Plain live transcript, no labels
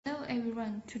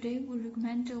everyone, today we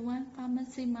recommend one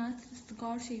pharmacy master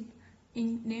scholarship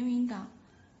in Nevada.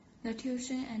 The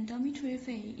tuition and dormitory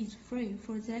fee is free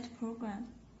for that program.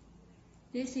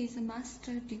 This is a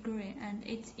master's degree and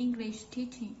it's English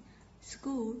teaching.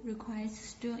 School requires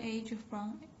student age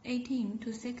from 18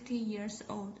 to 60 years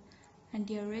old, and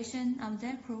the duration of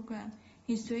that program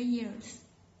is 3 years.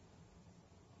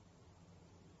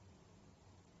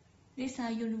 These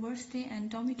are university and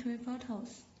dormitory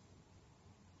photos.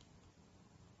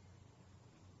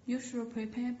 You should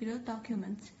prepare below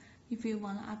documents if you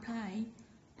want to apply: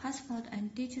 passport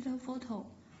and digital photo,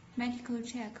 medical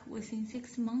check within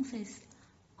 6 months,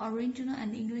 original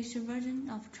and English version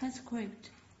of transcript,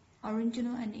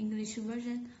 original and English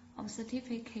version of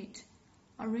certificate,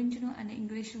 original and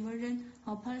English version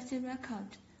of policy record,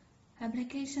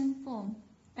 application form,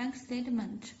 bank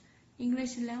statement,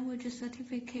 English language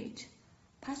certificate,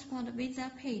 passport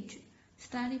visa page,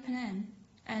 study plan,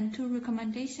 and 2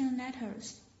 recommendation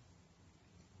letters.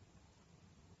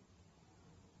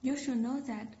 You should know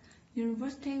that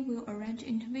university will arrange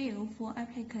interview for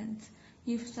applicants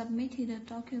if submitted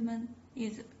document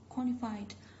is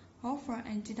qualified. Offer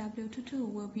and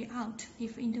GW22 will be out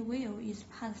if interview is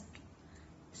passed.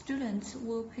 Students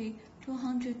will pay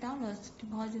 $200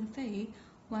 deposit fee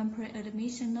when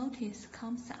pre-admission notice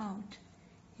comes out.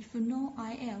 If you know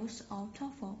IELTS or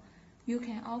TOEFL, you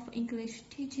can offer English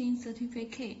teaching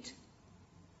certificate.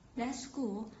 That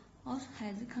school also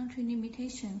has country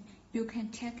limitation. You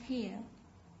can check here.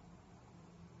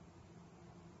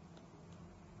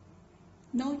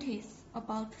 Notice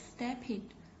about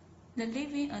stipend. The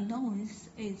living allowance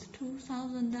is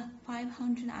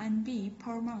 2,500 RMB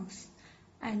per month,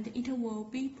 and it will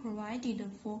be provided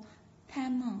for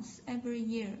 10 months every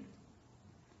year.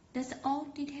 That's all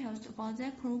details about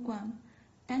that program.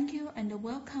 Thank you and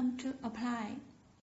welcome to apply.